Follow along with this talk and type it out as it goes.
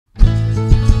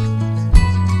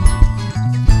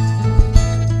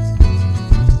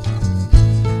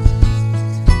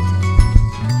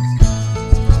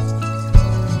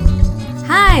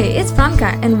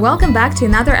Branka, and welcome back to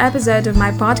another episode of my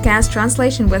podcast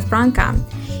Translation with Branka.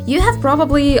 You have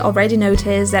probably already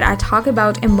noticed that I talk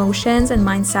about emotions and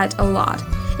mindset a lot.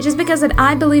 It is because that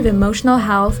I believe emotional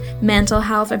health, mental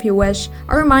health if you wish,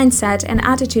 our mindset and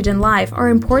attitude in life are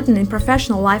important in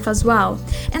professional life as well.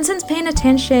 And since paying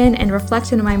attention and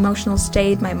reflecting on my emotional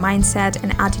state, my mindset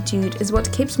and attitude is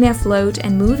what keeps me afloat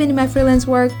and moving in my freelance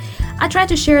work, I try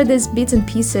to share these bits and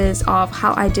pieces of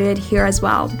how I do it here as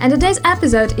well. And today's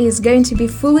episode is going to be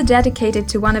fully dedicated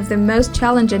to one of the most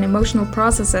challenging emotional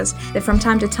processes that from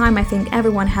time to time I think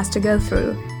everyone has to go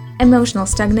through. Emotional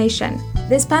stagnation.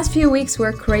 These past few weeks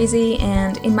were crazy,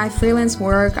 and in my freelance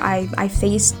work, I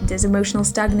faced this emotional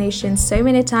stagnation so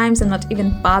many times I'm not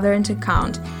even bothering to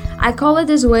count. I call it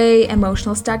this way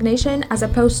emotional stagnation as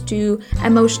opposed to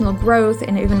emotional growth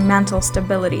and even mental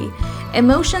stability.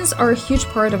 Emotions are a huge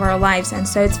part of our lives, and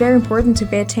so it's very important to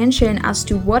pay attention as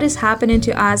to what is happening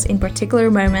to us in particular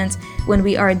moments when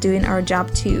we are doing our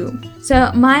job too.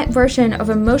 So my version of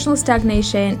emotional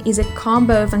stagnation is a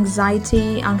combo of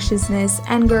anxiety, anxiousness,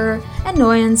 anger,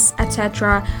 annoyance,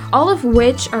 etc., all of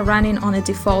which are running on a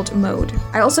default mode.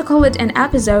 I also call it an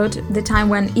episode, the time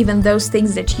when even those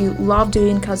things that you love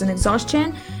doing cause an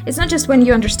exhaustion. It's not just when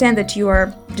you understand that you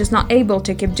are just not able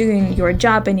to keep doing your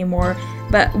job anymore,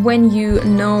 but when you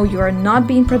know you are not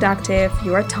being productive,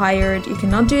 you are tired, you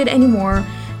cannot do it anymore,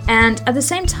 and at the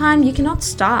same time, you cannot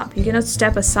stop. You cannot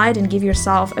step aside and give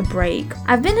yourself a break.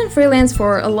 I've been in freelance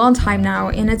for a long time now,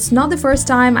 and it's not the first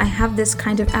time I have this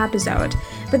kind of episode.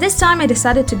 But this time I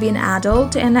decided to be an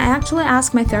adult, and I actually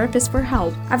asked my therapist for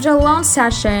help. After a long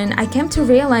session, I came to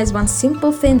realize one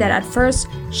simple thing that at first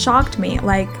shocked me,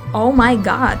 like, oh my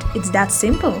god, it's that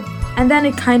simple. And then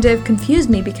it kind of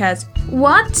confused me because,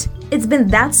 what? It's been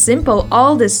that simple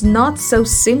all this not so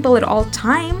simple at all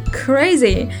time?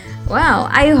 Crazy. Well,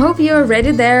 I hope you're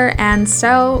ready there, and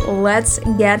so let's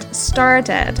get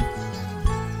started.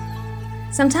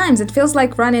 Sometimes it feels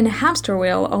like running a hamster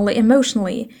wheel, only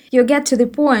emotionally. You get to the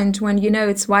point when you know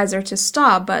it's wiser to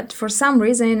stop, but for some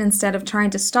reason, instead of trying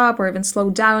to stop or even slow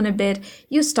down a bit,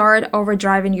 you start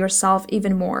overdriving yourself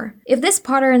even more. If this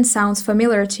pattern sounds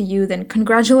familiar to you, then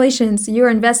congratulations, you're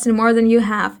investing more than you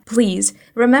have. Please,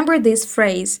 remember this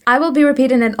phrase. I will be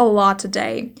repeating it a lot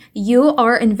today. You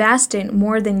are investing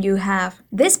more than you have.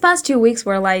 These past 2 weeks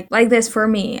were like this for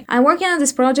me. I'm working on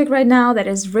this project right now that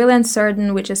is really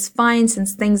uncertain, which is fine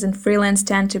since things in freelance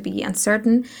tend to be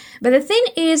uncertain. But the thing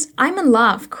is, I'm in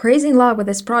love, crazy in love with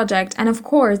this project, and of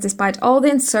course, despite all the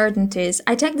uncertainties,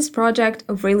 I take this project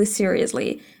really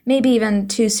seriously. Maybe even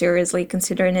too seriously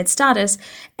considering its status.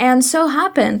 And so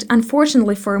happened,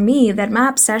 unfortunately for me, that my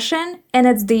obsession, and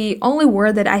it's the only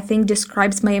word that I think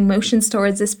describes my emotions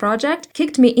towards this project,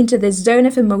 kicked me into this zone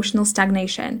of emotional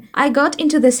stagnation. I got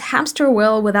into this hamster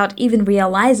wheel without even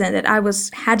realizing that I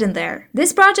was heading there.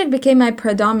 This project became my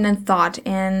predominant thought,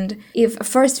 and if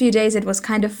first few days it was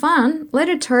kind of fun,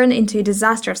 later turned into a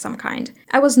disaster of some kind.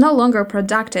 I was no longer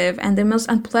productive, and the most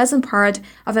unpleasant part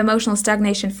of emotional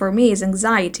stagnation for me is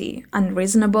anxiety.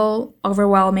 Unreasonable,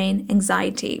 overwhelming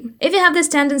anxiety. If you have this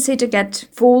tendency to get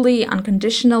fully,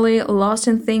 unconditionally lost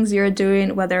in things you're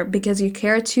doing, whether because you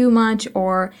care too much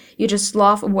or you just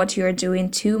love what you're doing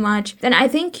too much, then I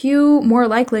think you more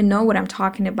likely know what I'm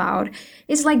talking about.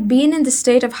 It's like being in the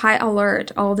state of high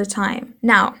alert all the time.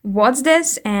 Now, what's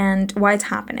this and why it's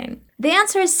happening? The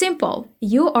answer is simple.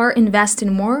 You are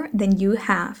investing more than you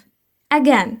have.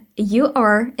 Again, you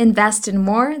are investing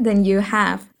more than you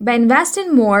have. By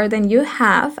investing more than you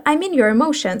have, I mean your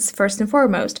emotions, first and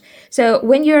foremost. So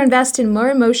when you're investing more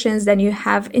emotions than you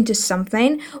have into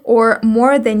something, or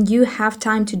more than you have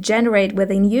time to generate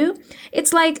within you,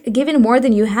 it's like giving more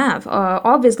than you have.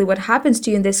 Obviously, what happens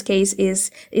to you in this case is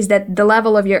that the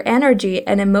level of your energy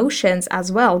and emotions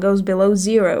as well goes below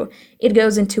zero. It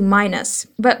goes into minus.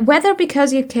 But whether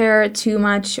because you care too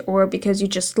much or because you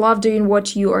just love doing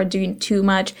what you are doing too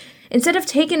much, instead of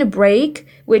taking a break,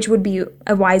 which would be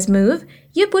a wise move,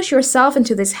 you push yourself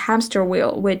into this hamster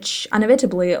wheel, which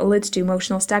inevitably leads to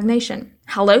emotional stagnation.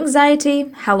 Hello,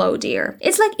 anxiety. Hello, dear.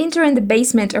 It's like entering the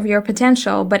basement of your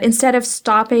potential, but instead of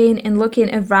stopping and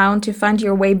looking around to find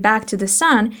your way back to the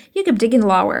sun, you keep digging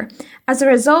lower. As a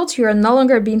result, you are no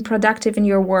longer being productive in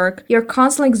your work, you're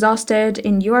constantly exhausted,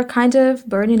 and you are kind of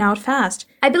burning out fast.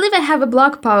 I believe I have a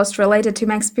blog post related to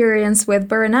my experience with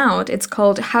burnout. It's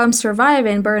called How I'm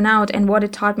Surviving Burnout and What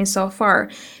It Taught Me So Far.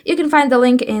 You can find the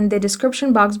link in the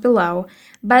description box below.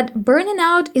 But burning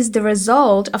out is the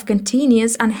result of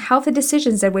continuous unhealthy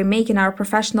decisions that we make in our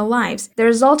professional lives, the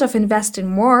result of investing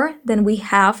more than we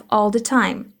have all the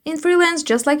time. In freelance,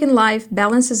 just like in life,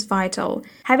 balance is vital.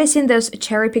 Have you seen those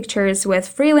cherry pictures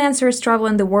with freelancers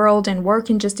traveling the world and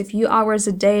working just a few hours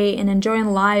a day and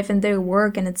enjoying life and their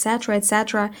work and etc,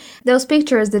 etc? Those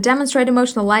pictures that demonstrate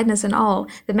emotional lightness and all,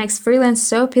 that makes freelance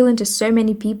so appealing to so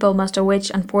many people, most of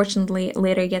which unfortunately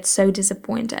later get so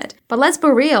disappointed. But let's be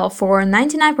real, for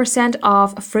 99%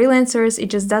 of freelancers,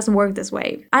 it just doesn't work this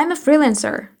way. I'm a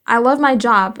freelancer. I love my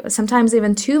job, sometimes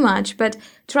even too much, but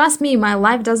trust me, my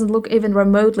life doesn't look even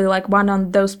remotely like one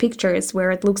on those pictures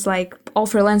where it looks like all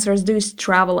freelancers do is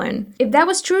traveling. If that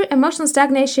was true, emotional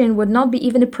stagnation would not be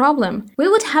even a problem. We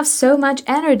would have so much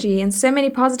energy and so many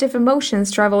positive emotions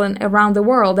traveling around the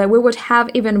world that we would have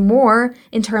even more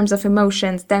in terms of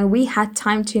emotions than we had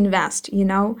time to invest, you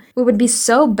know? We would be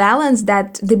so balanced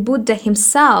that the Buddha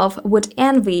himself would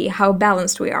envy how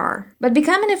balanced we are. But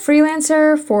becoming a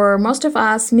freelancer for most of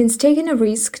us means taking a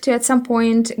risk to at some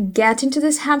point get into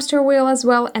this hamster wheel as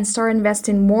well and start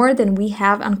investing more than we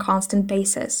have on constant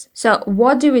basis. So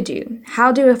what do we do?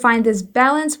 How do we find this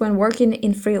balance when working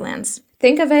in freelance?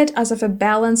 Think of it as of a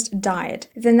balanced diet.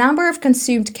 The number of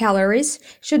consumed calories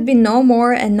should be no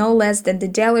more and no less than the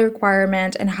daily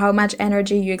requirement and how much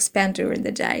energy you expend during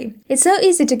the day. It's so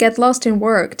easy to get lost in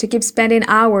work, to keep spending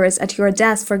hours at your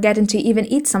desk forgetting to even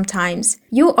eat sometimes.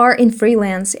 You are in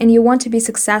freelance and you want to be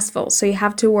successful, so you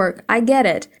have to work. I get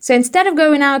it. So instead of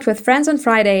going out with friends on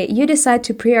Friday, you decide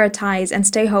to prioritize and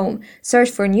stay home, search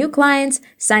for new clients,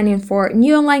 sign in for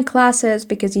new online classes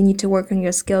because you need to work on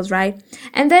your skills, right?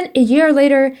 And then a year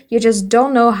later, you just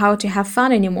don't know how to have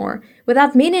fun anymore.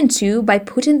 Without meaning to, by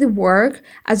putting the work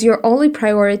as your only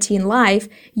priority in life,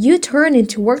 you turn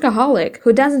into a workaholic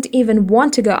who doesn't even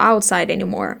want to go outside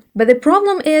anymore. But the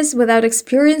problem is, without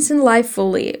experiencing life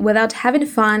fully, without having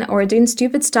fun or doing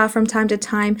stupid stuff from time to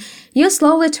time, you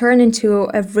slowly turn into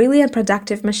a really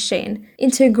unproductive machine,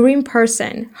 into a green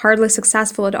person, hardly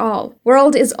successful at all.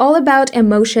 World is all about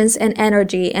emotions and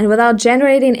energy, and without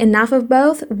generating enough of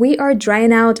both, we are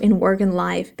drying out in work and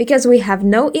life, because we have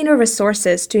no inner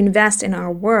resources to invest in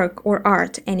our work or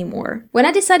art anymore. When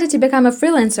I decided to become a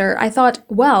freelancer, I thought,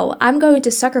 well, I'm going to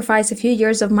sacrifice a few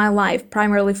years of my life,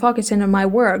 primarily focusing on my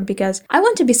work, because I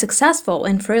want to be successful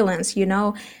in freelance, you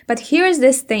know. But here's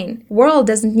this thing. World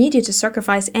doesn't need you to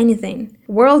sacrifice anything.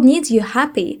 World needs you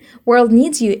happy. World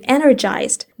needs you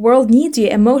energized. World needs you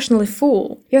emotionally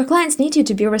full. Your clients need you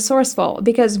to be resourceful,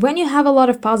 because when you have a lot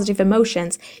of positive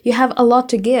emotions, you have a lot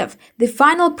to give. The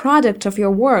final product of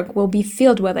your work will be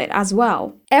filled with it as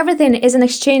well. Everything is an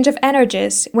exchange of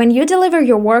energies. When you deliver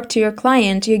your work to your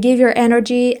client, you give your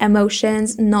energy,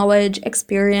 emotions, knowledge,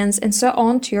 experience, and so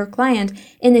on to your client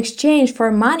in exchange for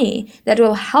money that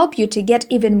will help you to get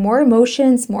even more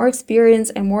emotions, more experience,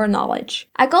 and more knowledge.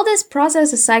 I call this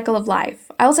process a cycle of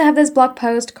life. I also have this blog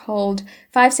post called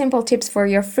 5 Simple Tips for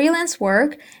Your Freelance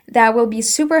Work that will be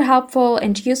super helpful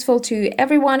and useful to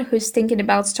everyone who's thinking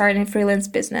about starting a freelance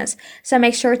business. So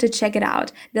make sure to check it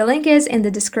out. The link is in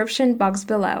the description box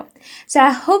below. So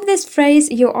I hope this phrase,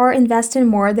 you are investing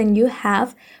more than you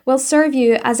have, will serve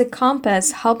you as a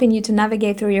compass, helping you to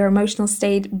navigate through your emotional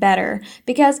state better,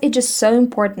 because it's just so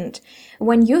important.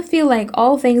 When you feel like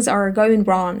all things are going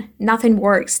wrong, nothing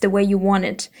works the way you want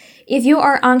it. If you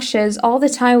are anxious all the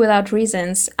time without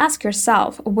reasons, ask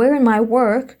yourself, where in my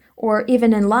work or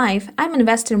even in life, I'm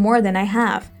investing more than I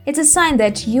have. It's a sign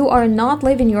that you are not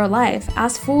living your life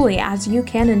as fully as you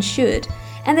can and should,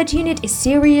 and that you need a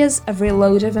series of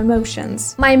reload of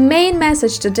emotions. My main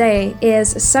message today is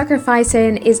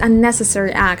sacrificing is a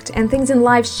necessary act and things in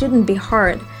life shouldn't be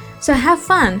hard. So have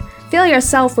fun, fill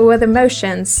yourself with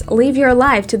emotions, live your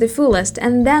life to the fullest,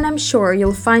 and then I'm sure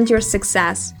you'll find your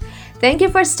success. Thank you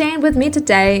for staying with me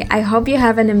today. I hope you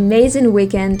have an amazing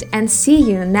weekend and see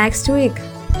you next week.